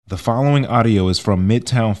The following audio is from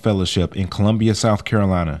Midtown Fellowship in Columbia, South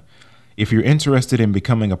Carolina. If you're interested in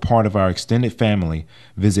becoming a part of our extended family,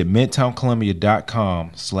 visit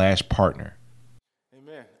midtowncolumbia.com/partner.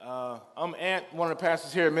 Amen. I'm Ant, one of the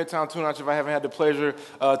pastors here at Midtown Two-Notch. If I haven't had the pleasure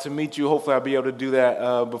to meet you, hopefully I'll be able to do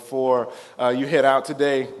that before you head out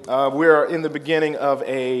today. We're in the beginning of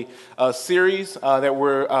a series that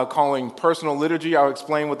we're calling Personal Liturgy. I'll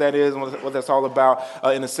explain what that is and what that's all about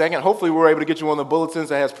in a second. Hopefully we're able to get you one of the bulletins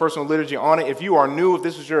that has Personal Liturgy on it. If you are new, if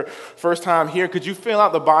this is your first time here, could you fill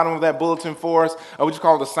out the bottom of that bulletin for us? We just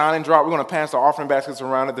call it a sign and drop. We're going to pass the offering baskets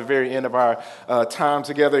around at the very end of our time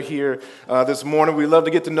together here this morning. We'd love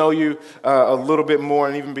to get to know you a little bit more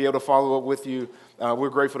and even be able to follow up with you. We're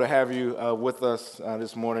grateful to have you with us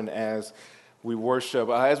this morning as we worship.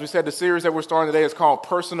 As we said, the series that we're starting today is called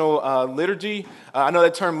Personal Liturgy. I know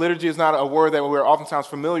that term liturgy is not a word that we're oftentimes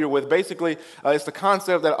familiar with. Basically, it's the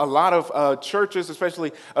concept that a lot of churches,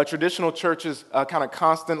 especially traditional churches, kind of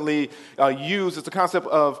constantly use. It's the concept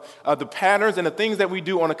of the patterns and the things that we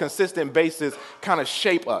do on a consistent basis kind of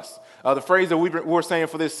shape us. The phrase that we're saying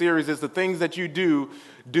for this series is the things that you do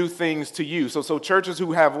things to you. So churches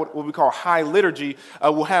who have what we call high liturgy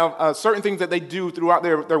will have certain things that they do throughout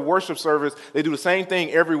their worship service. They do the same thing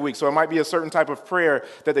every week. So it might be a certain type of prayer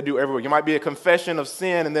that they do every week. It might be a confession of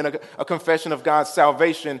sin and then a confession of God's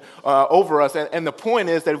salvation over us. And the point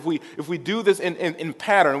is that if we do this in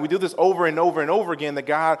pattern, we do this over and over and over again, that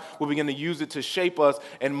God will begin to use it to shape us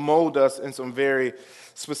and mold us in some very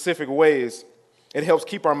specific ways. It helps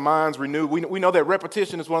keep our minds renewed. We know that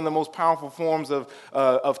repetition is one of the most powerful forms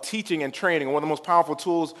of teaching and training. One of the most powerful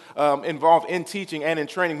tools involved in teaching and in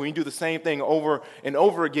training. When you do the same thing over and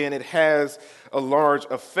over again, it has a large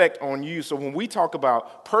effect on you. So when we talk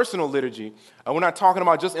about personal liturgy, we're not talking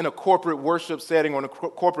about just in a corporate worship setting or in a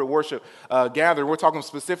corporate worship gathering. We're talking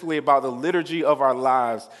specifically about the liturgy of our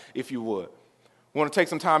lives, if you would. We want to take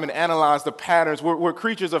some time and analyze the patterns. We're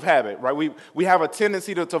creatures of habit, right? We have a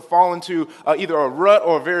tendency to fall into either a rut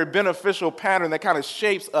or a very beneficial pattern that kind of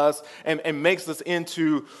shapes us and makes us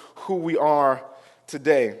into who we are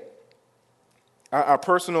today. Our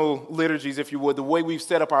personal liturgies, if you would, the way we've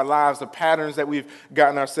set up our lives, the patterns that we've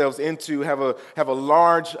gotten ourselves into have a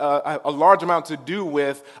large amount to do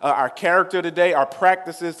with our character today, our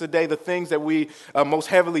practices today, the things that we most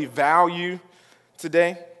heavily value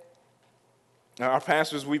today. Now, our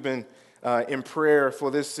pastors, we've been in prayer for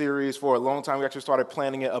this series for a long time. We actually started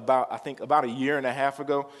planning it about a year and a half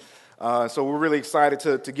ago. So we're really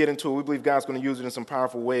excited to get into it. We believe God's going to use it in some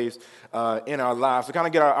powerful ways in our lives. To kind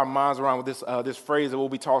of get our minds around with this phrase that we'll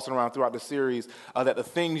be tossing around throughout the series, that the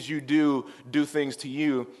things you do things to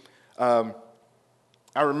you. I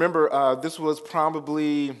remember this was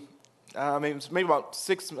probably maybe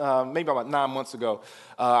about 9 months ago.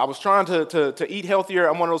 I was trying to eat healthier.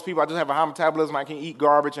 I'm one of those people, I just have a high metabolism. I can eat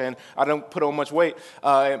garbage, and I don't put on much weight.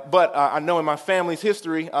 But I know in my family's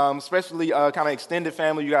history, especially kind of extended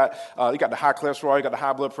family, you got the high cholesterol, you got the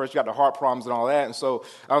high blood pressure, you got the heart problems and all that. And so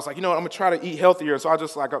I was like, I'm going to try to eat healthier. So I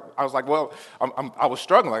was like, well, I was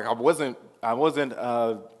struggling. Like I wasn't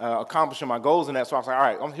accomplishing my goals in that. So I was like, all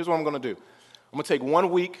right, here's what I'm going to do. I'm going to take 1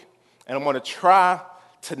 week, and I'm going to try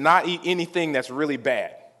to not eat anything that's really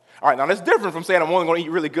bad. All right, now that's different from saying I'm only going to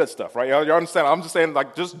eat really good stuff, right? Y'all understand? I'm just saying,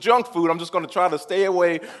 like, just junk food. I'm just going to try to stay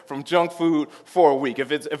away from junk food for a week.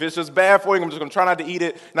 If it's just bad for you, I'm just going to try not to eat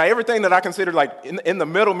it. Now, everything that I considered like in the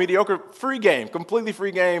middle, mediocre, free game, completely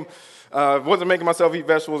free game. Wasn't making myself eat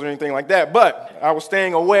vegetables or anything like that, but I was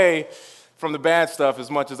staying away from the bad stuff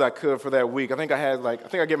as much as I could for that week.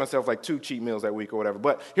 I gave myself like 2 cheat meals that week or whatever.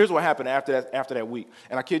 But here's what happened after that week,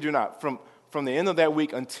 and I kid you not, from the end of that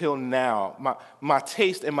week until now, my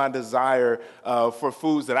taste and my desire for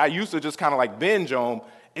foods that I used to just kind of like binge on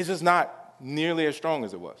is just not nearly as strong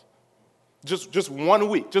as it was. Just 1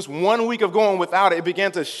 week of going without it, it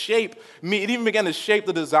began to shape me. It even began to shape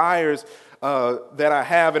the desires that I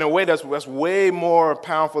have in a way that's way more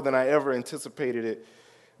powerful than I ever anticipated it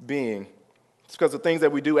being. It's because the things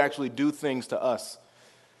that we do actually do things to us.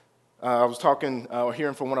 I was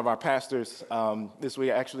hearing from one of our pastors this week,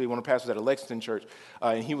 actually one of the pastors at a Lexington church,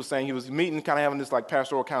 and he was saying he was meeting, kind of having this like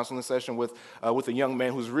pastoral counseling session with a young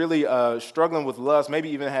man who's really struggling with lust, maybe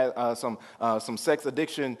even had some sex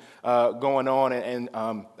addiction going on, and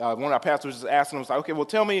one of our pastors was asking him, was like, okay, well,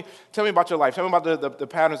 tell me about your life, tell me about the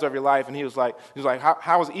patterns of your life, and he was like,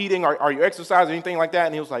 how is eating? Are you exercising, anything like that?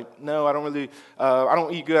 And he was like, no, I don't really, I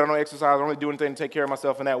don't eat good, I don't exercise, I don't really do anything to take care of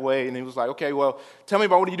myself in that way. And he was like, okay, well, tell me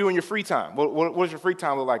about what do you do in your free time? What does your free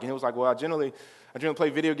time look like? And he was like, well, I generally play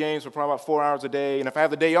video games for probably about 4 hours a day, and if I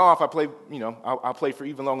have the day off, I play, I'll play for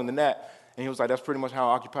even longer than that. And he was like, that's pretty much how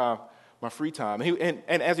I occupy my free time.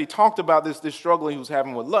 And as he talked about this struggle he was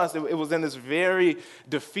having with lust, it was in this very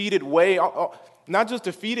defeated way, not just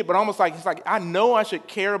defeated, but almost like, he's like, I know I should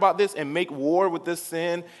care about this and make war with this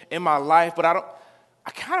sin in my life, but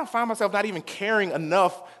I kind of find myself not even caring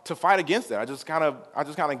enough to fight against it. I just kind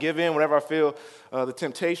of give in whenever I feel the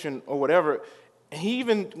temptation or whatever. And he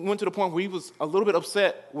even went to the point where he was a little bit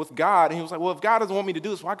upset with God, and he was like, well, if God doesn't want me to do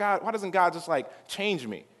this, why doesn't God just like change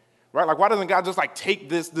me? Right? Like, why doesn't God just like take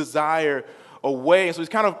this desire away? And so he's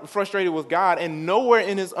kind of frustrated with God, and nowhere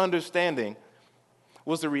in his understanding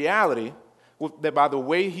was the reality that by the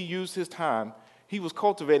way he used his time, he was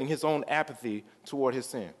cultivating his own apathy toward his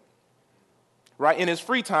sin. Right? In his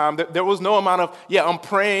free time, there was no amount of, I'm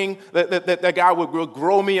praying that God would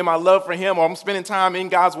grow me in my love for him, or I'm spending time in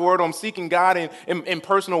God's word, or I'm seeking God in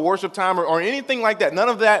personal worship time, or anything like that. None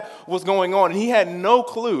of that was going on. And he had no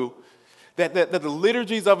clue that the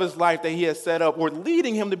liturgies of his life that he had set up were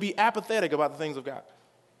leading him to be apathetic about the things of God,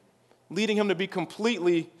 leading him to be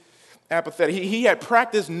completely apathetic. He had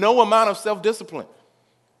practiced no amount of self-discipline,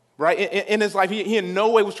 right? In his life, he in no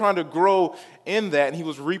way was trying to grow in that, and he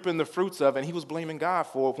was reaping the fruits of it, and he was blaming God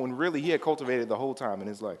for it when really he had cultivated the whole time in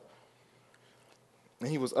his life. And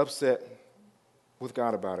he was upset with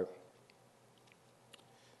God about it.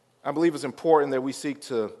 I believe it's important that we seek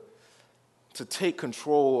to take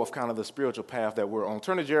control of kind of the spiritual path that we're on.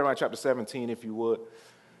 Turn to Jeremiah chapter 17, if you would.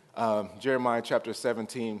 Jeremiah chapter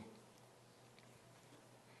 17.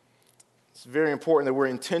 It's very important that we're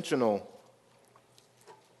intentional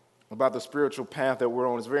about the spiritual path that we're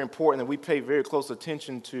on. It's very important that we pay very close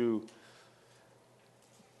attention to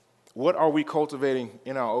what are we cultivating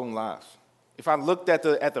in our own lives. If I looked at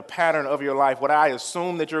the pattern of your life, would I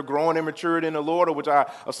assume that you're growing in maturity in the Lord, or would I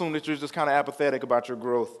assume that you're just kind of apathetic about your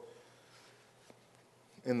growth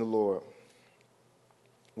in the Lord?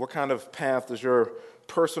 What kind of path does your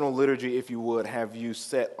personal liturgy, if you would, have you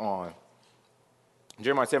set on?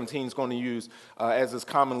 Jeremiah 17 is going to use, as is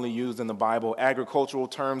commonly used in the Bible, agricultural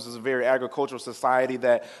terms. It's a very agricultural society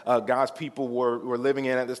that God's people were living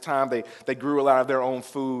in at this time. They grew a lot of their own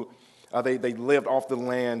food. They lived off the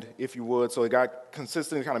land, if you would. So God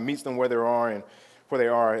consistently kind of meets them where they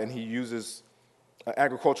are, and he uses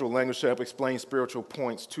agricultural language to help explain spiritual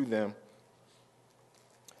points to them.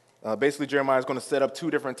 Basically, Jeremiah is going to set up two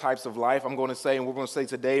different types of life, I'm going to say, and we're going to say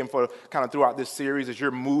today and for kind of throughout this series, as you're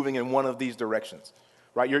moving in one of these directions.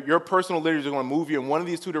 Right? Your personal liturgy is going to move you in one of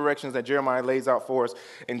these two directions that Jeremiah lays out for us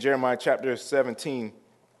in Jeremiah chapter 17,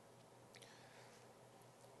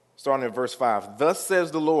 starting at verse 5. Thus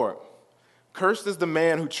says the Lord, cursed is the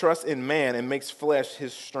man who trusts in man and makes flesh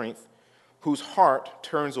his strength, whose heart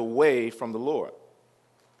turns away from the Lord.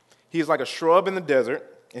 He is like a shrub in the desert,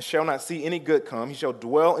 and shall not see any good come. He shall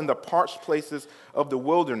dwell in the parched places of the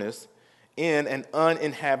wilderness, in an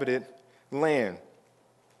uninhabited land.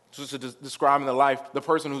 Just describing the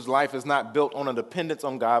person whose life is not built on a dependence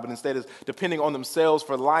on God, but instead is depending on themselves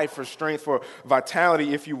for life, for strength, for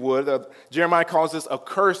vitality, if you would. Jeremiah calls this a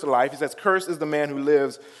cursed life. He says, cursed is the man who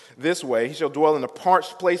lives this way. He shall dwell in the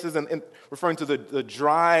parched places, and referring to the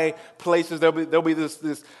dry places. There'll be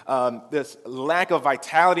this lack of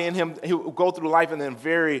vitality in him. He'll go through life in a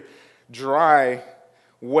very dry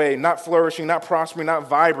way, not flourishing, not prospering, not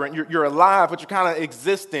vibrant. You're alive, but you're kind of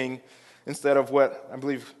existing instead of what I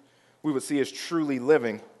believe we would see as truly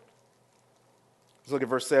living. Let's look at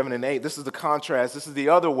verse 7 and 8. This is the contrast. This is the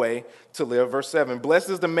other way to live. Verse 7, blessed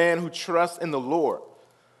is the man who trusts in the Lord,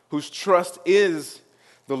 whose trust is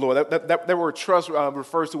the Lord. That word trust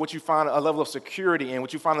refers to what you find a level of security in,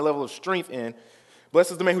 what you find a level of strength in.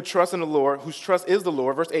 Blessed is the man who trusts in the Lord, whose trust is the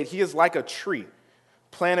Lord. Verse 8, he is like a tree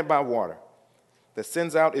planted by water that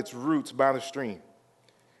sends out its roots by the stream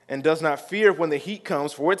and does not fear when the heat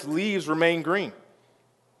comes, for its leaves remain green.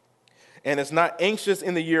 And is not anxious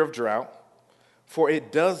in the year of drought, for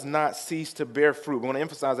it does not cease to bear fruit. We want to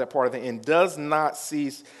emphasize that part of the end. Does not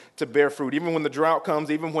cease to bear fruit. Even when the drought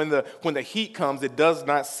comes, even when the heat comes, it does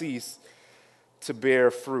not cease to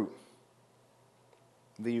bear fruit.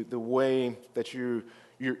 The way that you're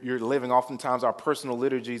living, oftentimes our personal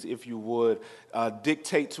liturgies, if you would,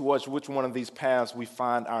 dictate to us which one of these paths we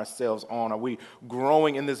find ourselves on. Are we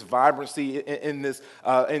growing in this vibrancy,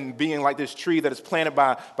 in being like this tree that is planted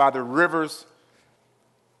by the rivers,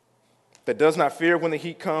 that does not fear when the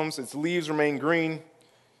heat comes, its leaves remain green,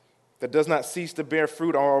 that does not cease to bear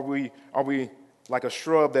fruit, or are we like a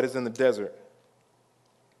shrub that is in the desert?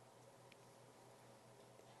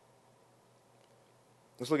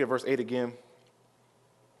 Let's look at verse 8 again.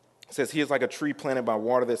 It says, he is like a tree planted by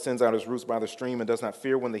water that sends out his roots by the stream and does not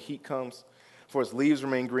fear when the heat comes, for its leaves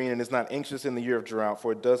remain green and is not anxious in the year of drought,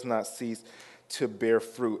 for it does not cease to bear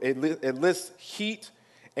fruit. It lists heat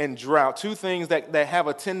and drought, two things that have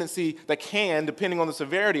a tendency, that can, depending on the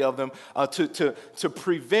severity of them, to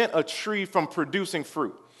prevent a tree from producing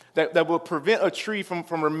fruit. That will prevent a tree from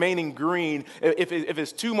remaining green. If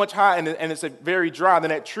it's too much hot and it's very dry, then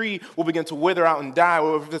that tree will begin to wither out and die.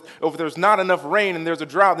 Or if there's not enough rain and there's a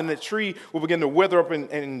drought, then the tree will begin to wither up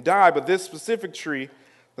and die. But this specific tree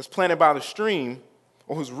that's planted by the stream,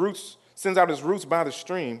 or whose roots sends out his roots by the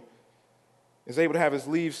stream, is able to have his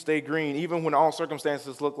leaves stay green, even when all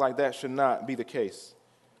circumstances look like that should not be the case.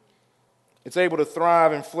 It's able to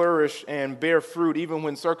thrive and flourish and bear fruit, even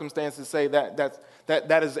when circumstances say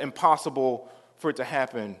that is impossible for it to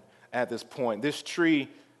happen at this point. This tree,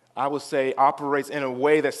 I would say, operates in a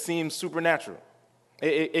way that seems supernatural.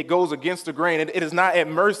 It goes against the grain. It is not at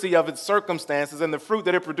mercy of its circumstances, and the fruit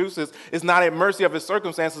that it produces is not at mercy of its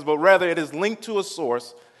circumstances, but rather it is linked to a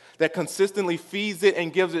source that consistently feeds it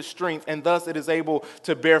and gives it strength, and thus it is able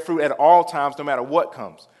to bear fruit at all times, no matter what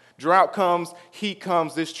comes. Drought comes, heat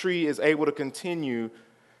comes, this tree is able to continue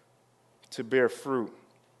to bear fruit.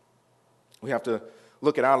 We have to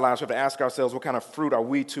look at our lives. We have to ask ourselves, what kind of fruit are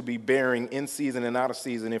we to be bearing in season and out of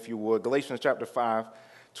season, if you would. Galatians chapter 5,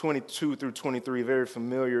 22 through 23, very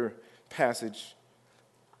familiar passage.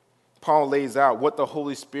 Paul lays out what the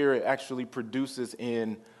Holy Spirit actually produces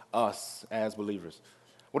in us as believers.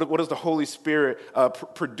 What does the Holy Spirit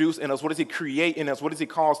produce in us? What does he create in us? What does he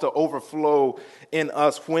cause to overflow in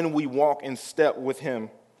us when we walk in step with him?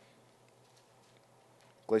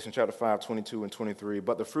 Galatians chapter 5, 22 and 23.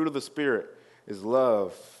 But the fruit of the Spirit is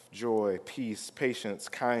love, joy, peace, patience,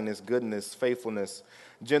 kindness, goodness, faithfulness,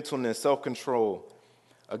 gentleness, self-control.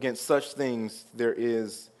 Against such things there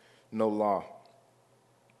is no law.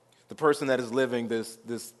 The person that is living this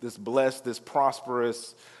blessed, this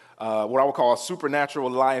prosperous, what I would call a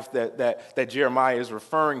supernatural life that Jeremiah is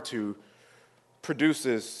referring to,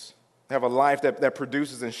 have a life that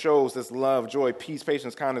produces and shows this love, joy, peace,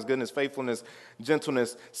 patience, kindness, goodness, faithfulness,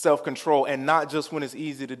 gentleness, self-control, and not just when it's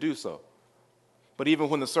easy to do so, but even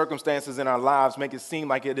when the circumstances in our lives make it seem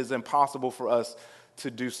like it is impossible for us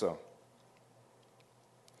to do so.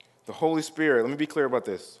 The Holy Spirit, let me be clear about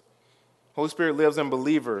this. Holy Spirit lives in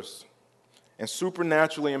believers and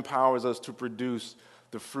supernaturally empowers us to produce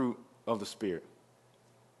the fruit of the Spirit.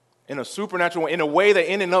 In a supernatural way, in a way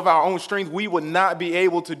that in and of our own strength, we would not be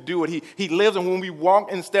able to do it. He lives, and when we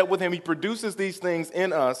walk in step with him, he produces these things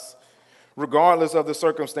in us, regardless of the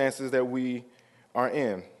circumstances that we are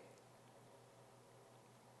in.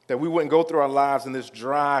 That we wouldn't go through our lives in this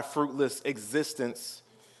dry, fruitless existence,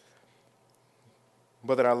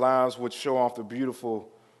 but that our lives would show off the beautiful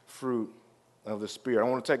fruit of the Spirit. I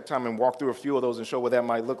want to take time and walk through a few of those and show what that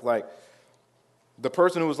might look like. The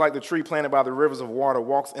person who is like the tree planted by the rivers of water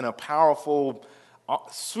walks in a powerful,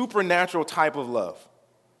 supernatural type of love,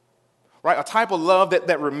 right? A type of love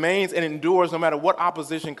that remains and endures no matter what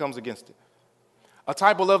opposition comes against it. A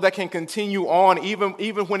type of love that can continue on even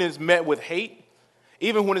when it's met with hate,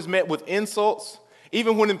 even when it's met with insults,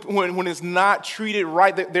 even when it's not treated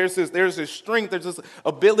right. There's this strength, there's this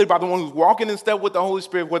ability by the one who's walking in step with the Holy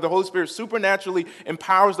Spirit, where the Holy Spirit supernaturally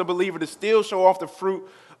empowers the believer to still show off the fruit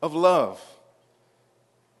of love.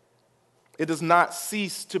 It does not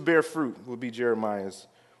cease to bear fruit, would be Jeremiah's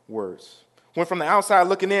words. When from the outside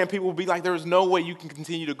looking in, people will be like, there's no way you can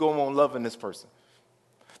continue to go on loving this person.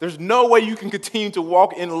 There's no way you can continue to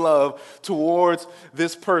walk in love towards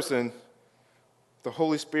this person. The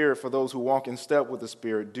Holy Spirit, for those who walk in step with the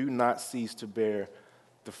Spirit, do not cease to bear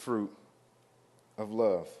the fruit of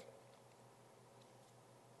love.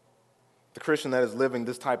 The Christian that is living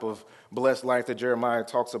this type of blessed life that Jeremiah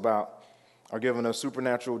talks about are given a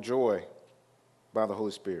supernatural joy by the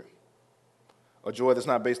Holy Spirit. A joy that's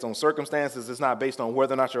not based on circumstances. It's not based on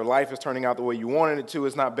whether or not your life is turning out the way you wanted it to.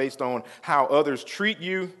 It's not based on how others treat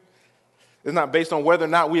you. It's not based on whether or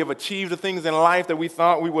not we have achieved the things in life that we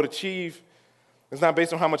thought we would achieve. It's not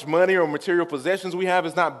based on how much money or material possessions we have.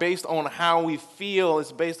 It's not based on how we feel.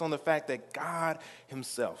 It's based on the fact that God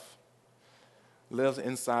himself lives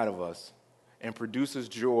inside of us and produces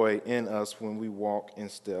joy in us when we walk in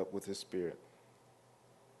step with his Spirit.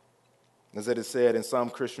 As it is said in some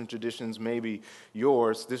Christian traditions, maybe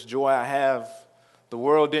yours, this joy I have, the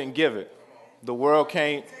world didn't give it. The world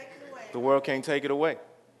can't take it away.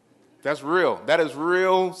 That's real. That is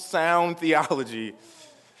real sound theology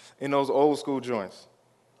in those old school joints.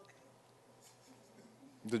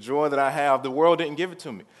 The joy that I have, the world didn't give it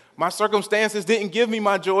to me. My circumstances didn't give me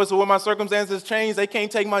my joy, so when my circumstances change, they can't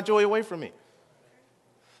take my joy away from me.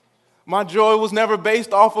 My joy was never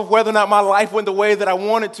based off of whether or not my life went the way that I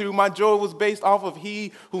wanted to. My joy was based off of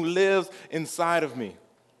he who lives inside of me.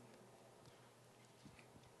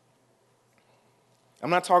 I'm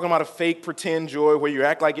not talking about a fake pretend joy where you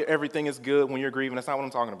act like everything is good when you're grieving. That's not what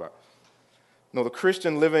I'm talking about. No, the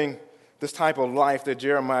Christian living this type of life that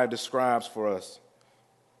Jeremiah describes for us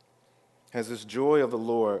has this joy of the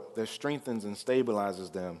Lord that strengthens and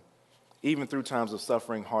stabilizes them, even through times of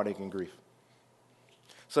suffering, heartache, and grief,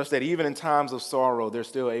 such that even in times of sorrow, they're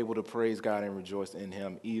still able to praise God and rejoice in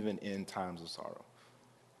him, even in times of sorrow.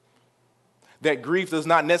 That grief does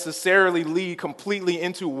not necessarily lead completely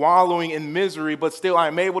into wallowing in misery, but still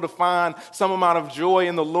I'm able to find some amount of joy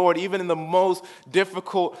in the Lord, even in the most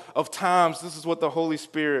difficult of times. This is what the Holy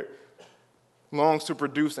Spirit longs to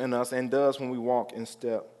produce in us and does when we walk in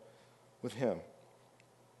step with him.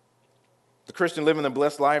 The Christian living a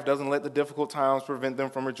blessed life doesn't let the difficult times prevent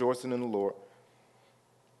them from rejoicing in the Lord.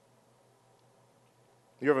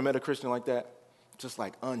 You ever met a Christian like that? Just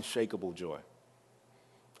like unshakable joy.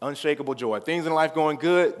 Unshakable joy. Things in life going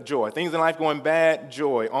good, joy. Things in life going bad,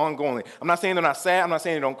 joy, ongoingly. I'm not saying they're not sad. I'm not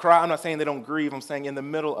saying they don't cry. I'm not saying they don't grieve. I'm saying in the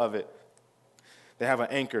middle of it, they have an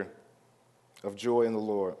anchor of joy in the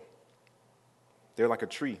Lord. They're like a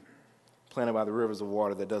tree planted by the rivers of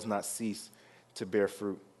water that does not cease to bear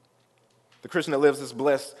fruit. The Christian that lives this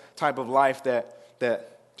blessed type of life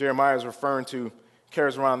that Jeremiah is referring to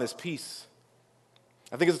carries around this peace.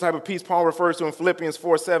 I think it's the type of peace Paul refers to in Philippians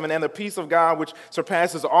 4:7, and the peace of God which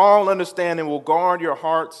surpasses all understanding will guard your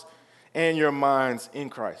hearts and your minds in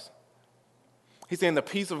Christ. He's saying the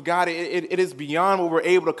peace of God, it is beyond what we're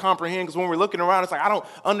able to comprehend, because when we're looking around, it's like, I don't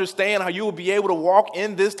understand how you will be able to walk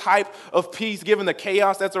in this type of peace, given the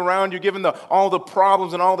chaos that's around you, given all the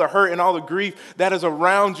problems and all the hurt and all the grief that is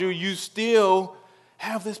around you. You still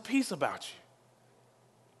have this peace about you.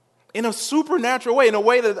 In a supernatural way, in a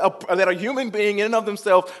way that a human being in and of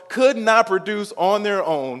themselves could not produce on their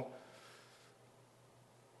own,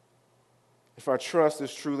 if our trust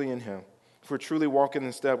is truly in him, if we're truly walking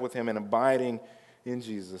in step with him and abiding in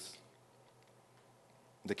Jesus.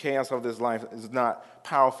 The chaos of this life is not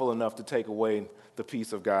powerful enough to take away the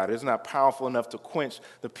peace of God. It's not powerful enough to quench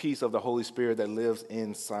the peace of the Holy Spirit that lives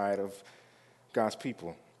inside of God's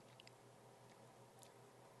people.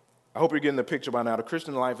 I hope you're getting the picture by now. The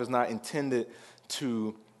Christian life is not intended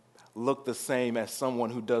to look the same as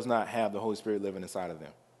someone who does not have the Holy Spirit living inside of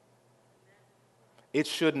them. It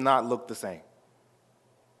should not look the same.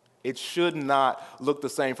 It should not look the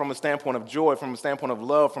same from a standpoint of joy, from a standpoint of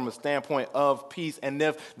love, from a standpoint of peace. And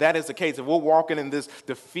if that is the case, if we're walking in this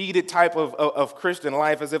defeated type of Christian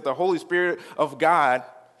life, as if the Holy Spirit of God,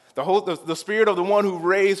 the Spirit of the one who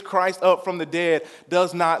raised Christ up from the dead,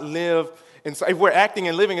 does not live inside, if we're acting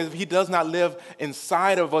and living as if he does not live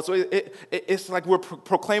inside of us, so it's like we're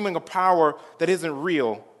proclaiming a power that isn't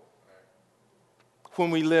real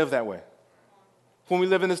when we live that way. When we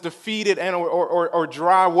live in this defeated or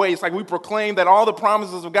dry way, it's like we proclaim that all the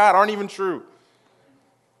promises of God aren't even true.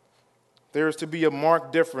 There is to be a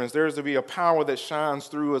marked difference. There is to be a power that shines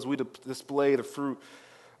through as we display the fruit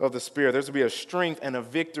of the Spirit. There's to be a strength and a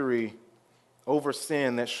victory over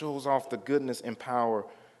sin that shows off the goodness and power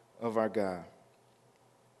of our God.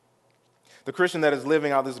 The Christian that is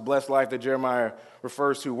living out this blessed life that Jeremiah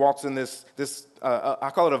refers to walks in this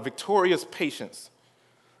I call it a victorious patience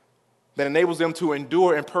that enables them to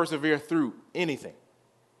endure and persevere through anything.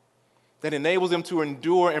 That enables them to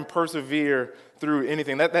endure and persevere through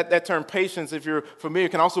anything. That term patience, if you're familiar,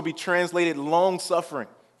 can also be translated long-suffering.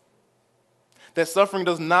 That suffering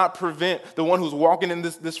does not prevent the one who's walking in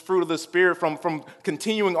this fruit of the Spirit from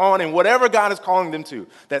continuing on in whatever God is calling them to.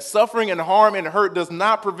 That suffering and harm and hurt does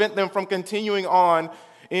not prevent them from continuing on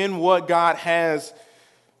in what God has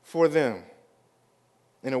for them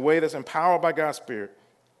in a way that's empowered by God's Spirit.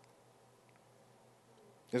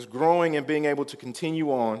 Is growing and being able to continue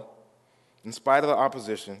on in spite of the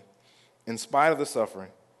opposition, in spite of the suffering,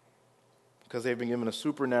 because they've been given a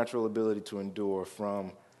supernatural ability to endure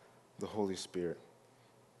from the Holy Spirit.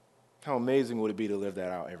 How amazing would it be to live that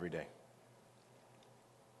out every day?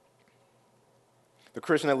 The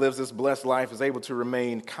Christian that lives this blessed life is able to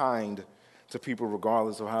remain kind to people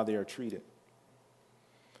regardless of how they are treated.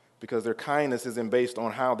 Because their kindness isn't based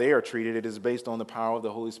on how they are treated, it is based on the power of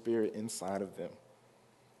the Holy Spirit inside of them.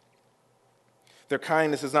 Their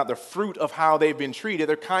kindness is not the fruit of how they've been treated.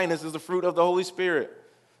 Their kindness is the fruit of the Holy Spirit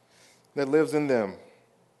that lives in them.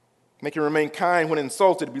 Make it remain kind when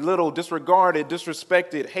insulted, belittled, disregarded,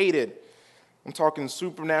 disrespected, hated. I'm talking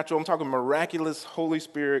supernatural, I'm talking miraculous Holy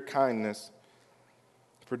Spirit kindness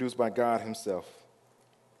produced by God himself.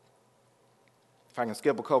 If I can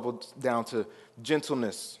skip a couple down to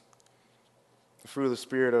gentleness, the fruit of the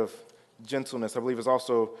Spirit of gentleness, I believe is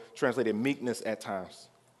also translated meekness at times.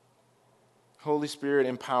 Holy Spirit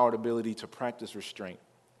empowered ability to practice restraint.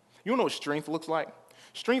 You know what strength looks like?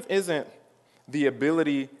 Strength isn't the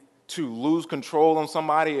ability to lose control on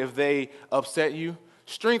somebody if they upset you.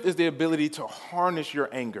 Strength is the ability to harness your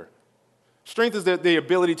anger. Strength is the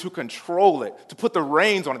ability to control it, to put the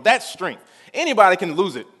reins on it. That's strength. Anybody can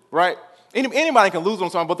lose it, right? Anybody can lose on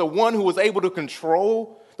something, but the one who was able to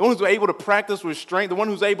control, the one who's able to practice with strength, the one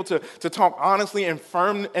who's able to talk honestly and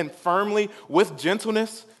firmly with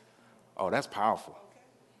gentleness, oh, that's powerful.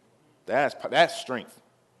 That's strength.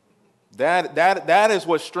 That is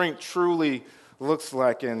what strength truly looks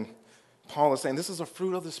like. And Paul is saying this is a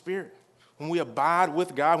fruit of the Spirit. When we abide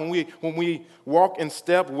with God, when we walk in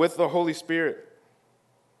step with the Holy Spirit,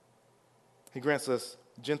 He grants us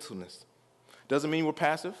gentleness. Doesn't mean we're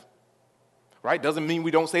passive, right? Doesn't mean we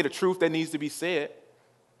don't say the truth that needs to be said.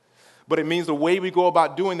 But it means the way we go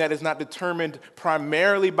about doing that is not determined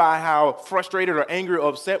primarily by how frustrated or angry or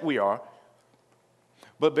upset we are,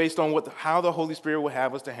 but based on how the Holy Spirit will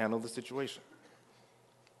have us to handle the situation.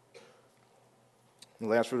 The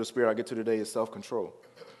last fruit of the Spirit I get to today is self-control.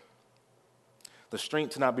 The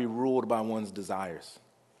strength to not be ruled by one's desires.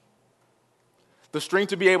 The strength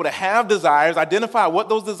to be able to have desires, identify what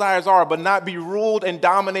those desires are, but not be ruled and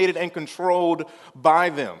dominated and controlled by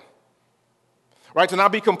them. Right? To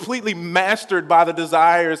not be completely mastered by the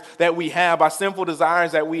desires that we have, by sinful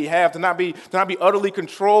desires that we have, to not be utterly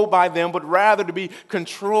controlled by them, but rather to be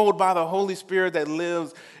controlled by the Holy Spirit that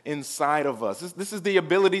lives inside of us. This is the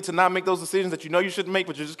ability to not make those decisions that you know you shouldn't make,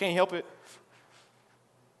 but you just can't help it.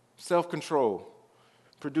 Self-control,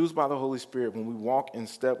 produced by the Holy Spirit when we walk in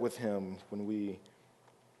step with Him, when we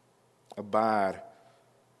abide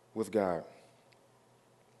with God.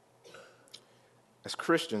 As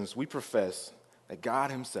Christians, we profess that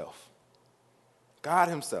God Himself,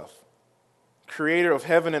 creator of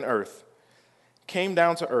heaven and earth, came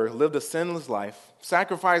down to earth, lived a sinless life,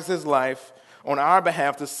 sacrificed His life on our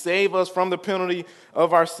behalf to save us from the penalty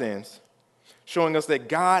of our sins, showing us that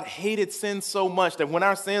God hated sin so much that when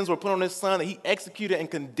our sins were put on His Son, He executed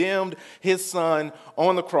and condemned His Son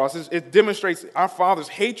on the cross. It demonstrates our Father's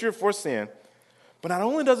hatred for sin, but not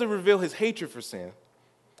only does it reveal His hatred for sin,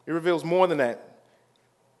 it reveals more than that.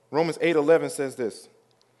 Romans 8:11 says this: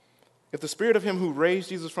 if the Spirit of Him who raised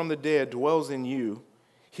Jesus from the dead dwells in you,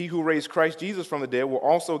 He who raised Christ Jesus from the dead will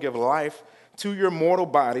also give life to your mortal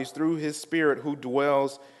bodies through His Spirit who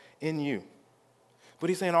dwells in you. But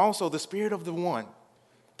He's saying also the Spirit of the one,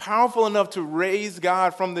 powerful enough to raise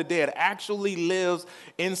God from the dead, actually lives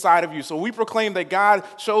inside of you. So we proclaim that God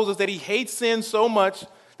shows us that He hates sin so much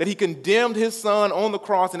that He condemned His Son on the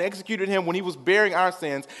cross and executed Him when He was bearing our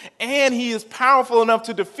sins. And He is powerful enough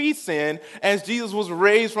to defeat sin as Jesus was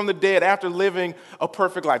raised from the dead after living a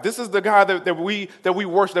perfect life. This is the God that we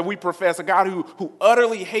worship, that we profess, a God who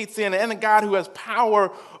utterly hates sin and a God who has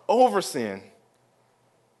power over sin.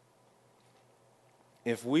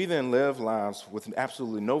 If we then live lives with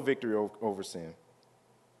absolutely no victory over sin,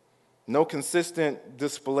 no consistent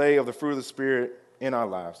display of the fruit of the Spirit in our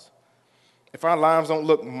lives, if our lives don't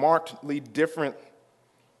look markedly different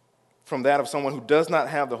from that of someone who does not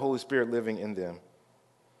have the Holy Spirit living in them,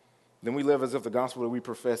 then we live as if the gospel that we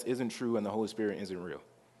profess isn't true and the Holy Spirit isn't real.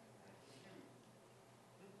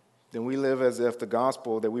 Then we live as if the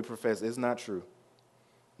gospel that we profess is not true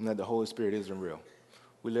and that the Holy Spirit isn't real.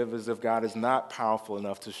 We live as if God is not powerful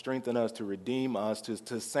enough to strengthen us, to redeem us,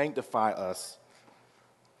 to sanctify us.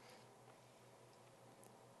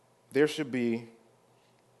 There should be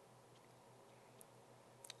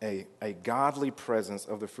a godly presence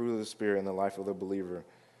of the fruit of the Spirit in the life of the believer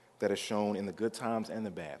that is shown in the good times and the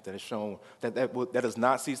bad, that is shown that does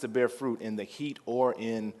not cease to bear fruit in the heat or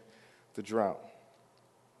in the drought.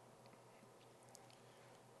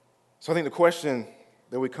 So I think the question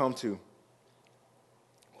that we come to,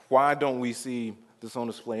 why don't we see this on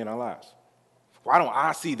display in our lives? Why don't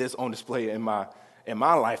I see this on display in my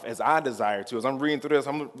life as I desire to? As I'm reading through this,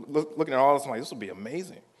 I'm looking at all this, I'm like, this will be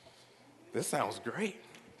amazing. This sounds great.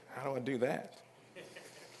 How do I do that?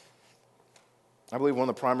 I believe one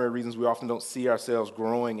of the primary reasons we often don't see ourselves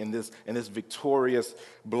growing in this victorious,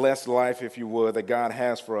 blessed life, if you would, that God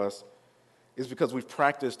has for us is because we've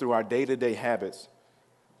practiced through our day-to-day habits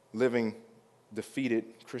living defeated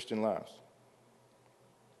Christian lives.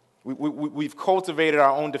 We've cultivated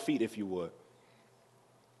our own defeat, if you would.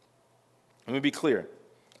 Let me be clear.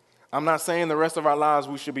 I'm not saying the rest of our lives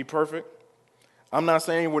we should be perfect. I'm not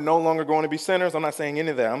saying we're no longer going to be sinners. I'm not saying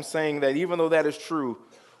any of that. I'm saying that even though that is true,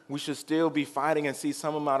 we should still be fighting and see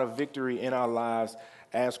some amount of victory in our lives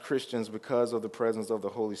as Christians because of the presence of the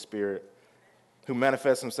Holy Spirit who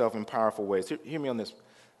manifests Himself in powerful ways. Hear me on this.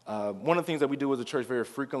 One of the things that we do as a church very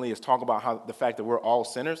frequently is talk about how the fact that we're all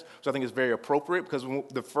sinners, which I think is very appropriate because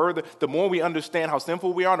the more we understand how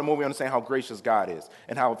sinful we are, the more we understand how gracious God is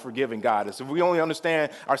and how forgiving God is. If we only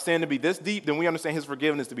understand our sin to be this deep, then we understand his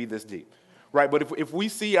forgiveness to be this deep. Right, but if we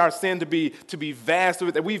see our sin to be vast,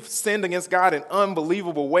 that we've sinned against God in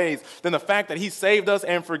unbelievable ways, then the fact that he saved us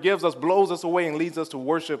and forgives us blows us away and leads us to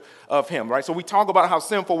worship of him, right? So we talk about how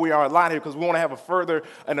sinful we are a lot here because we want to have a further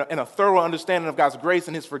and a thorough understanding of God's grace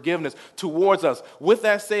and his forgiveness towards us. With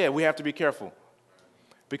that said, we have to be careful.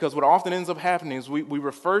 Because what often ends up happening is we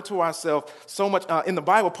refer to ourselves so much, in the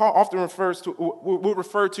Bible, Paul often we're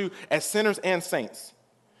referred to as sinners and saints,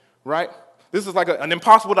 right? This is like an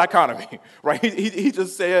impossible dichotomy, right? He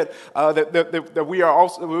just said that we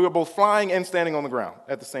are both flying and standing on the ground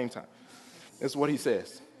at the same time. That's what he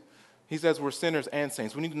says. He says we're sinners and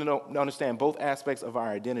saints. We need to understand both aspects of our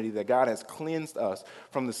identity, that God has cleansed us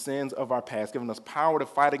from the sins of our past, given us power to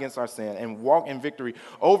fight against our sin and walk in victory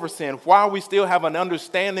over sin, while we still have an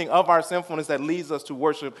understanding of our sinfulness that leads us to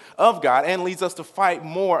worship of God and leads us to fight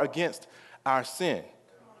more against our sin.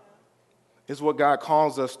 It's what God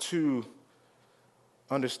calls us to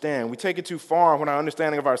understand. We take it too far when our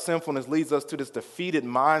understanding of our sinfulness leads us to this defeated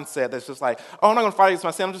mindset that's just like, oh, I'm not going to fight against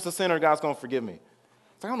my sin. I'm just a sinner. God's going to forgive me.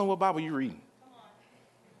 It's like, I don't know what Bible you're reading.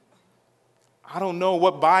 I don't know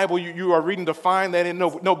what Bible you are reading to find that in.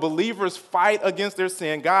 No, believers fight against their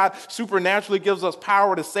sin. God supernaturally gives us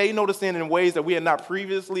power to say no to sin in ways that we had not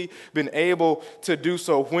previously been able to do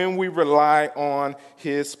so when we rely on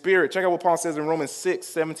his Spirit. Check out what Paul says in Romans 6,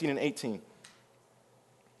 17 and 18.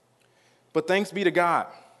 But thanks be to God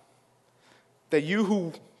that you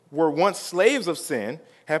who were once slaves of sin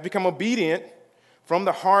have become obedient from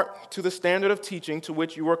the heart to the standard of teaching to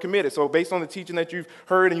which you were committed. So based on the teaching that you've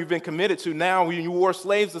heard and you've been committed to, now when you were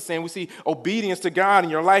slaves of sin, we see obedience to God in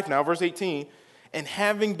your life now. Verse 18, and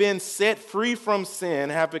having been set free from sin,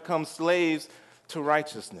 have become slaves to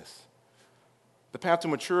righteousness. The path to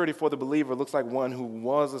maturity for the believer looks like one who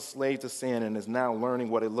was a slave to sin and is now learning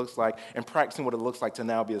what it looks like and practicing what it looks like to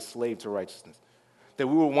now be a slave to righteousness. That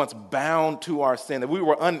we were once bound to our sin, that we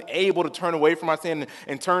were unable to turn away from our sin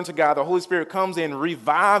and turn to God. The Holy Spirit comes in,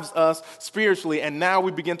 revives us spiritually, and now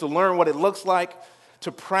we begin to learn what it looks like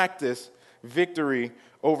to practice victory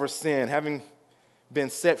over sin. Having been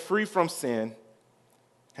set free from sin,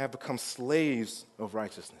 have become slaves of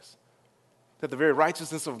righteousness. That the very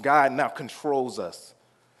righteousness of God now controls us.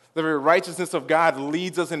 The very righteousness of God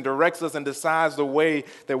leads us and directs us and decides the way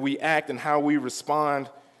that we act and how we respond.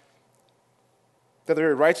 That the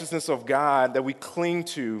very righteousness of God that we cling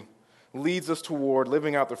to leads us toward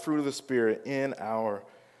living out the fruit of the Spirit in our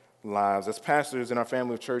lives. As pastors in our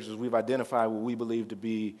family of churches, we've identified what we believe to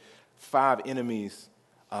be 5 enemies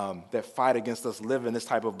that fight against us living this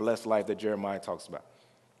type of blessed life that Jeremiah talks about.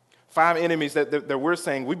 5 enemies that we're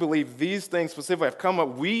saying, we believe these things specifically have come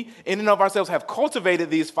up. We, in and of ourselves, have cultivated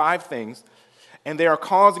these 5 things, and they are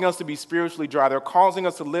causing us to be spiritually dry. They're causing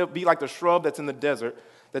us to be like the shrub that's in the desert,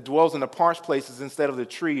 that dwells in the parched places instead of the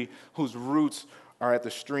tree whose roots are at the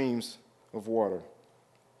streams of water.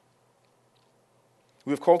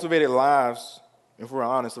 We've cultivated lives, if we're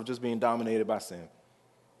honest, of just being dominated by sin.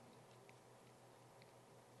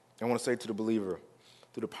 I want to say to the believer,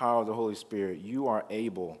 through the power of the Holy Spirit, you are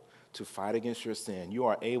able to fight against your sin. You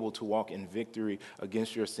are able to walk in victory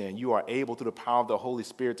against your sin. You are able, through the power of the Holy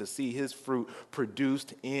Spirit, to see his fruit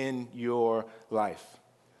produced in your life.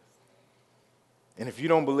 And if you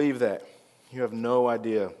don't believe that, you have no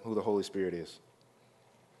idea who the Holy Spirit is.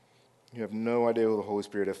 You have no idea who the Holy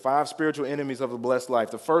Spirit is. 5 spiritual enemies of the blessed life.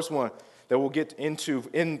 The first one that we'll get into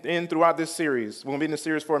throughout this series, we're going to be in the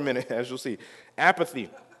series for a minute, as you'll see. Apathy.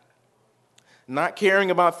 Not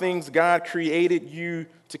caring about things God created you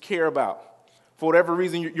to care about. For whatever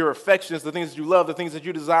reason, your affections, the things that you love, the things that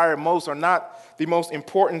you desire most are not the most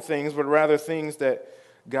important things, but rather things that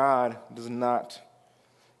God does not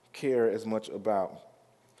care as much about.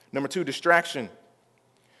 Number 2, distraction.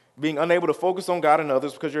 Being unable to focus on God and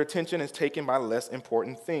others because your attention is taken by less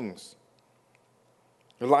important things.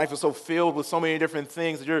 Your life is so filled with so many different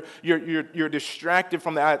things that you're distracted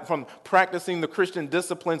from practicing the Christian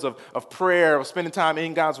disciplines of prayer, of spending time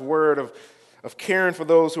in God's word, of caring for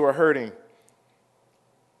those who are hurting,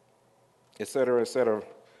 et cetera, et cetera.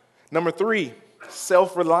 Number 3,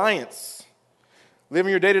 self-reliance.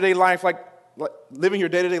 Living your day-to-day life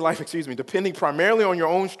depending primarily on your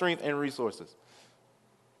own strength and resources.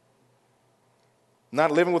 Not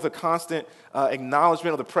living with a constant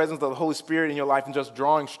acknowledgement of the presence of the Holy Spirit in your life and just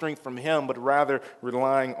drawing strength from him, but rather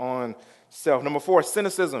relying on self. Number 4,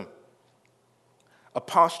 cynicism. A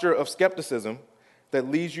posture of skepticism that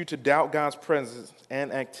leads you to doubt God's presence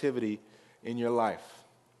and activity in your life.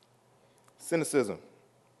 Cynicism.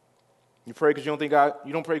 You pray because you don't think God,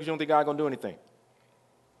 you don't pray because you don't think God's going to do anything.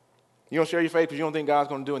 You don't share your faith because you don't think God's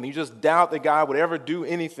going to do anything. You just doubt that God would ever do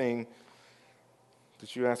anything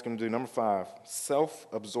that you ask him to do. Number 5,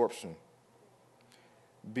 self-absorption.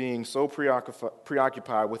 Being so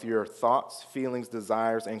preoccupied with your thoughts, feelings,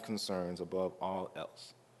 desires, and concerns above all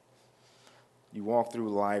else. You walk through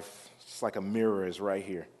life just like a mirror is right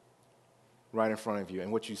here, right in front of you.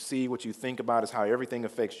 And what you see, what you think about is how everything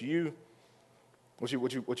affects you. What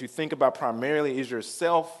you think about primarily is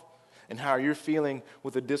yourself and how you're feeling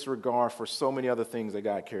with a disregard for so many other things that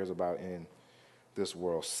God cares about in this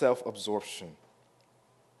world. Self-absorption.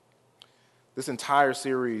 This entire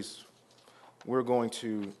series, we're going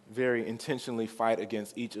to very intentionally fight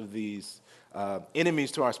against each of these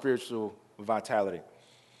enemies to our spiritual vitality.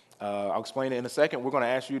 I'll explain it in a second. We're going to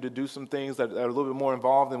ask you to do some things that are a little bit more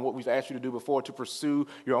involved than what we've asked you to do before to pursue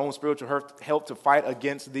your own spiritual health, to fight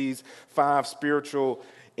against these 5 spiritual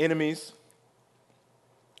enemies.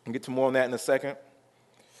 I'll get to more on that in a second.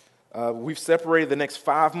 We've separated the next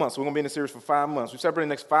 5 months. We're going to be in the series for 5 months. We've separated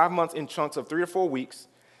the next 5 months in chunks of 3 or 4 weeks,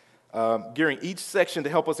 gearing each section to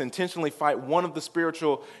help us intentionally fight one of the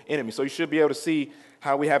spiritual enemies. So you should be able to see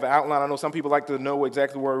how we have an outline. I know some people like to know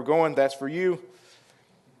exactly where we're going. That's for you.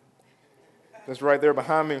 That's right there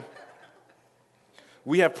behind me.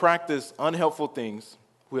 We have practiced unhelpful things.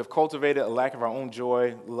 We have cultivated a lack of our own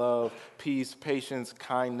joy, love, peace, patience,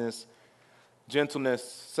 kindness, gentleness,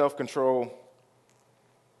 self-control.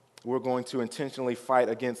 We're going to intentionally fight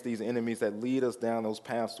against these enemies that lead us down those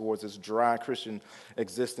paths towards this dry Christian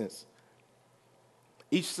existence.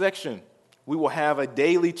 Each section, we will have a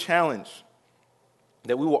daily challenge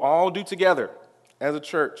that we will all do together as a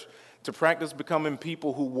church to practice becoming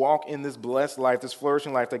people who walk in this blessed life, this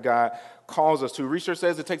flourishing life that God calls us to. Research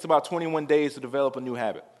says it takes about 21 days to develop a new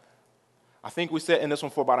habit. I think we set in this one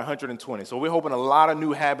for about 120. So we're hoping a lot of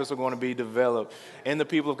new habits are going to be developed in the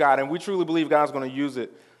people of God. And we truly believe God's going to use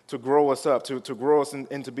it to grow us up, to grow us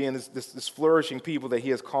into being this flourishing people that he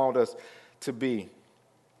has called us to be.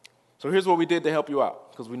 So here's what we did to help you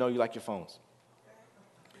out, because we know you like your phones.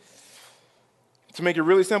 To make it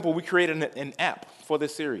really simple, we created an app for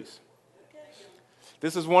this series.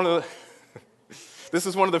 This is one of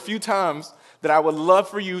the few times that I would love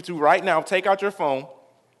for you to right now take out your phone.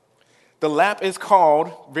 The app is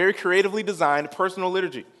called, very creatively designed, Personal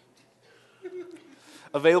Liturgy.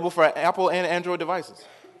 Available for Apple and Android devices.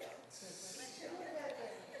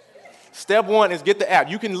 Step 1 is get the app.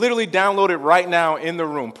 You can literally download it right now in the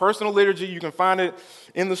room. Personal Liturgy, you can find it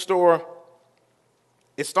in the store.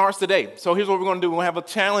 It starts today. So here's what we're going to do. We're going to have a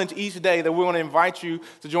challenge each day that we're going to invite you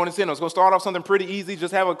to join us in. It's going to start off something pretty easy.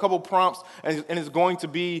 Just have a couple prompts, and it's going to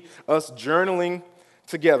be us journaling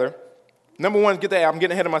together. Number 1, get the app. I'm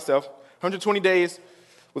getting ahead of myself. 120 days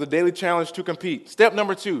with a daily challenge to compete. Step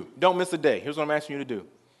number 2, don't miss a day. Here's what I'm asking you to do.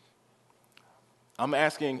 I'm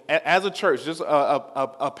asking, as a church, just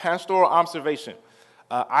a pastoral observation.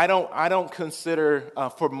 I don't consider,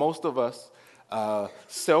 for most of us,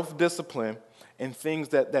 self-discipline and things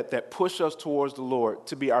that push us towards the Lord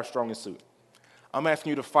to be our strongest suit. I'm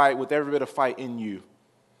asking you to fight with every bit of fight in you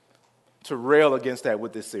to rail against that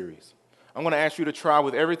with this series. I'm going to ask you to try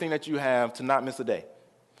with everything that you have to not miss a day.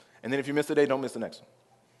 And then if you miss a day, don't miss the next one.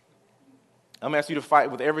 I'm asking you to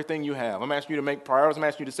fight with everything you have. I'm asking you to make priorities. I'm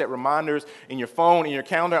asking you to set reminders in your phone, in your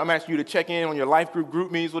calendar. I'm asking you to check in on your life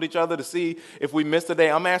group meetings with each other to see if we missed a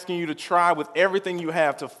day. I'm asking you to try with everything you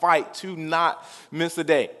have to fight to not miss a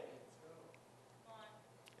day.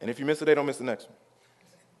 And if you miss a day, don't miss the next one.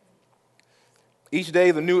 Each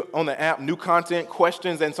day, on the app, new content,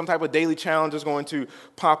 questions, and some type of daily challenge is going to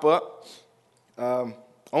pop up.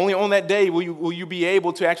 Only on that day will you be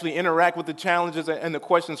able to actually interact with the challenges and the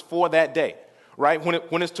questions for that day, right?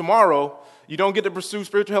 When it's tomorrow, you don't get to pursue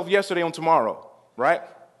spiritual health yesterday on tomorrow, right?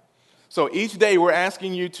 So each day we're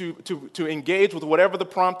asking you to engage with whatever the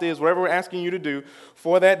prompt is, whatever we're asking you to do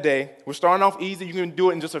for that day. We're starting off easy. You can do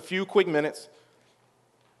it in just a few quick minutes.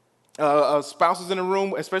 Spouses in the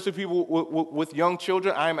room, especially people with young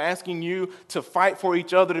children, I am asking you to fight for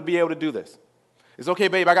each other to be able to do this. It's okay,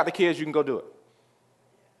 babe, I got the kids, you can go do it.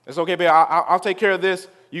 It's okay, babe, I'll take care of this,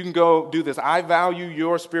 you can go do this. I value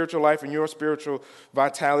your spiritual life and your spiritual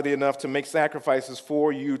vitality enough to make sacrifices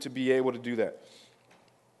for you to be able to do that.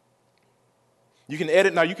 You can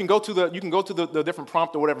edit, now you can go to the different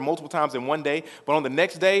prompt or whatever multiple times in one day, but on the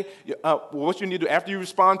next day, what you need to do after you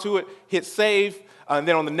respond to it, hit save, and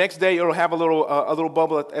then on the next day, it'll have a little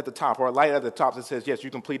bubble at the top or a light at the top that says, yes, you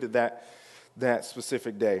completed that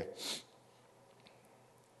specific day.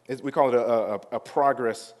 We call it a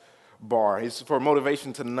progress bar. It's for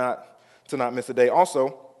motivation to not miss a day.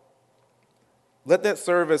 Also, let that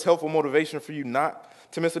serve as helpful motivation for you not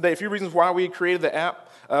to miss a day. A few reasons why we created the app.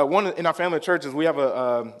 One, in our family of churches, we have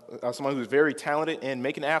someone who's very talented in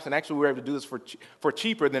making apps, and actually we were able to do this for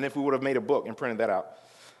cheaper than if we would have made a book and printed that out.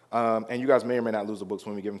 And you guys may or may not lose the books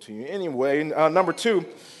when we give them to you. Anyway, number two,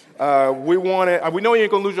 we know you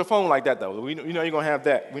ain't going to lose your phone like that, though. We know you're going to have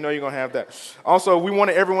that. We know you're going to have that. Also, we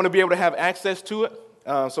wanted everyone to be able to have access to it.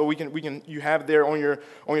 So you have it there on your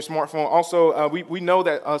smartphone. Also, we know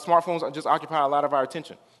that smartphones just occupy a lot of our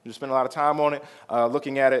attention. We spend a lot of time on it,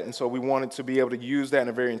 looking at it, and so we wanted to be able to use that in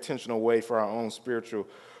a very intentional way for our own spiritual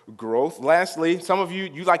growth. Lastly, some of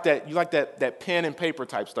you like that pen and paper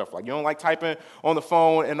type stuff. Like you don't like typing on the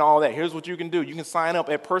phone and all that. Here's what you can do. You can sign up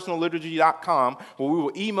at personalliturgy.com, where we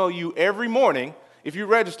will email you every morning. If you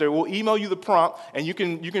register, we'll email you the prompt, and you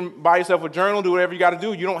can buy yourself a journal, do whatever you got to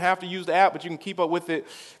do. You don't have to use the app, but you can keep up with it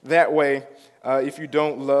that way if you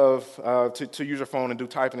don't love to use your phone and do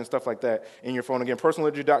typing and stuff like that in your phone. Again,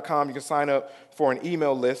 personalliturgy.com, you can sign up for an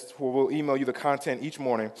email list where we'll email you the content each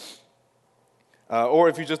morning. Or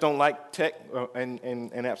if you just don't like tech and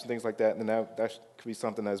apps and things like that, then that could be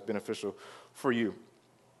something that's beneficial for you.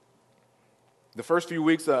 The first few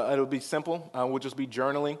weeks, it'll be simple. We'll just be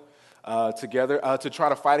journaling together to try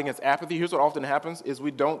to fight against apathy. Here's what often happens is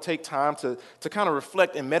we don't take time to kind of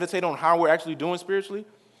reflect and meditate on how we're actually doing spiritually.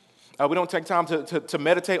 We don't take time to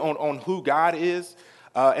meditate on who God is.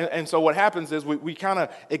 And so what happens is we kind of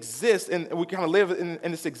exist and we kind of live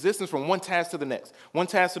in this existence from one task to the next, one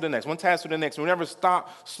task to the next, one task to the next. We never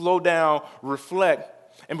stop, slow down,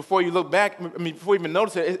 reflect. And before you look back, before you even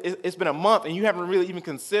notice it, it's been a month and you haven't really even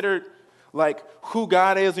considered like who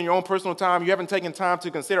God is in your own personal time. You haven't taken time to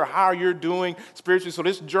consider how you're doing spiritually. So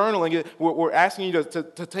this journaling, we're asking you to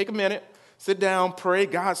take a minute, sit down, pray.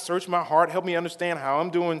 God, search my heart. Help me understand how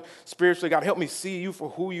I'm doing spiritually. God, help me see you for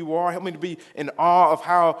who you are. Help me to be in awe of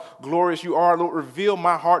how glorious you are. Lord, reveal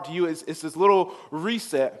my heart to you. It's this little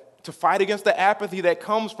reset to fight against the apathy that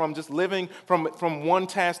comes from just living from one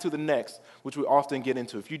task to the next, which we often get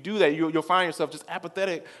into. If you do that, you'll find yourself just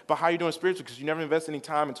apathetic about how you're doing spiritually because you never invest any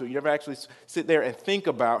time into it. You never actually sit there and think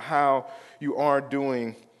about how you are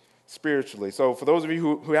doing spiritually. So for those of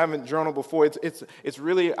you who haven't journaled before, it's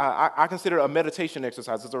really, I consider it a meditation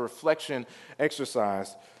exercise. It's a reflection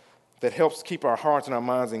exercise that helps keep our hearts and our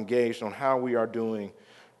minds engaged on how we are doing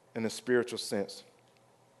in a spiritual sense.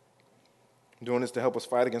 Doing this to help us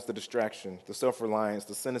fight against the distraction, the self-reliance,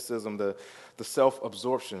 the cynicism, the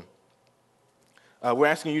self-absorption. We're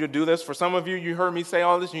asking you to do this. For some of you, you heard me say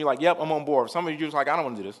all this, and you're like, yep, I'm on board. For some of you, you're just like, I don't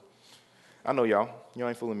want to do this. I know y'all. Y'all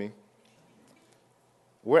ain't fooling me.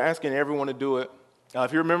 We're asking everyone to do it.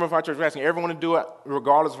 If you're a member of our church, we're asking everyone to do it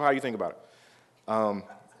regardless of how you think about it.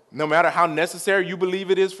 No matter how necessary you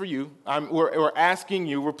believe it is for you, we're asking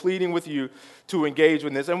you, we're pleading with you to engage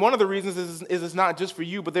with this. And one of the reasons is it's not just for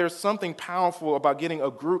you, but there's something powerful about getting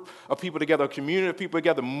a group of people together, a community of people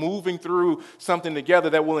together, moving through something together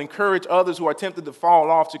that will encourage others who are tempted to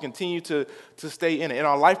fall off to continue to stay in it. In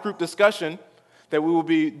our life group discussion that we will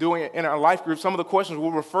be doing in our life group, some of the questions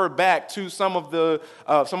will refer back to some of the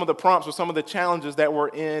prompts or some of the challenges that were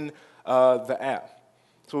in the app.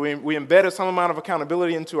 So we embedded some amount of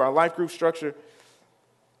accountability into our life group structure.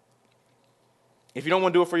 If you don't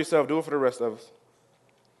want to do it for yourself, do it for the rest of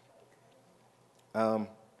us.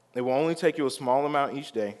 It will only take you a small amount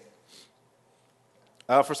each day.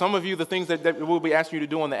 For some of you, the things that we'll be asking you to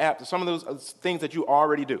do on the app, some of those things that you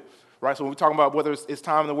already do. Right, so when we're talking about whether it's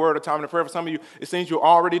time in the Word or time in the prayer, for some of you, it's things you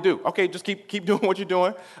already do. Okay, just keep doing what you're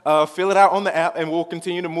doing. Fill it out on the app, and we'll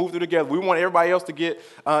continue to move through together. We want everybody else to get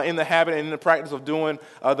in the habit and in the practice of doing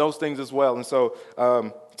those things as well. And so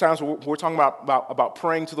times we're talking about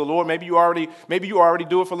praying to the Lord. Maybe you already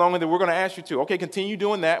do it for longer than we're going to ask you to. Okay, continue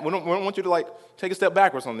doing that. We don't want you to take a step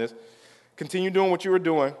backwards on this. Continue doing what you were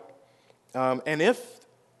doing. And if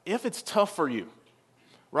it's tough for you,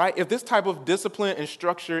 right? If this type of discipline and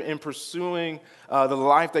structure in pursuing the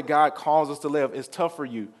life that God calls us to live is tough for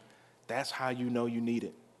you, that's how you know you need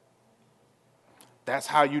it. That's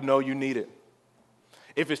how you know you need it.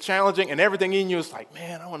 If it's challenging and everything in you is like,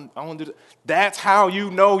 man, I want to do that, that's how you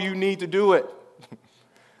know you need to do it.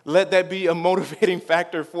 Let that be a motivating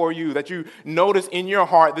factor for you, that you notice in your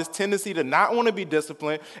heart this tendency to not want to be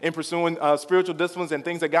disciplined in pursuing spiritual disciplines and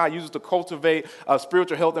things that God uses to cultivate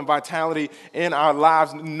spiritual health and vitality in our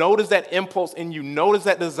lives. Notice that impulse in you. Notice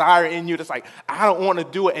that desire in you that's like, I don't want to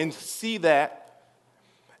do it. And see that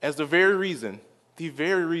as the very reason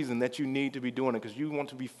that you need to be doing it, because you want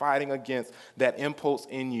to be fighting against that impulse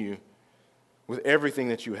in you with everything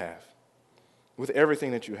that you have. with everything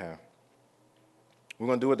that you have. We're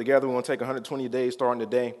going to do it together. We're going to take 120 days starting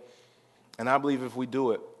today. And I believe if we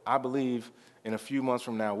do it, I believe in a few months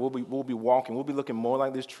from now, we'll be walking. We'll be looking more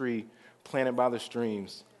like this tree planted by the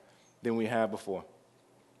streams than we have before.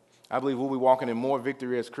 I believe we'll be walking in more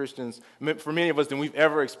victory as Christians, for many of us, than we've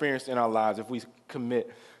ever experienced in our lives if we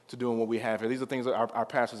commit to doing what we have here. These are things that our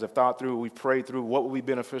pastors have thought through, we've prayed through, what will be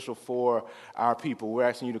beneficial for our people. We're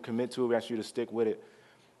asking you to commit to it. We're asking you to stick with it.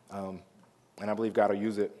 And I believe God will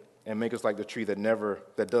use it and make us like the tree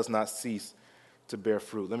that does not cease to bear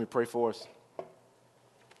fruit. Let me pray for us.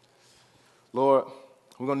 Lord,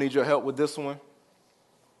 we're going to need your help with this one.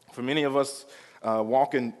 For many of us,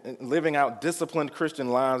 living out disciplined Christian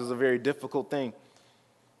lives is a very difficult thing.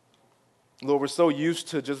 Lord, we're so used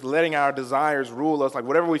to just letting our desires rule us. Like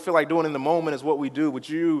whatever we feel like doing in the moment is what we do. Would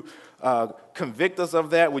you convict us of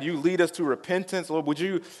that? Would you lead us to repentance? Lord, would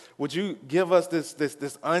you give us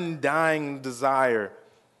this undying desire,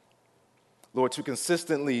 Lord, to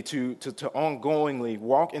consistently, to ongoingly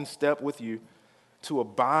walk in step with you, to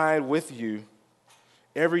abide with you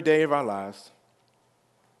every day of our lives?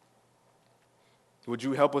 Would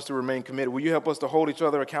you help us to remain committed? Will you help us to hold each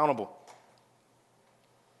other accountable?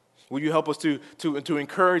 Will you help us to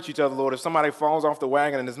encourage each other, Lord? If somebody falls off the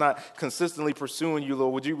wagon and is not consistently pursuing you,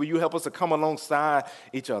 Lord, will you help us to come alongside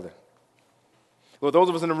each other? Lord, those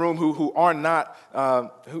of us in the room who are not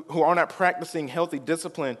practicing healthy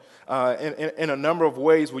discipline in a number of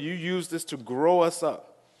ways, will you use this to grow us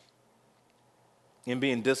up in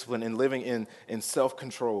being disciplined and living in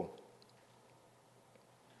self-control?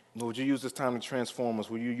 Lord, would you use this time to transform us?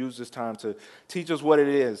 Will you use this time to teach us what it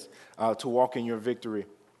is to walk in your victory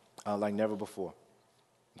like never before?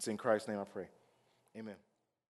 It's in Christ's name I pray. Amen.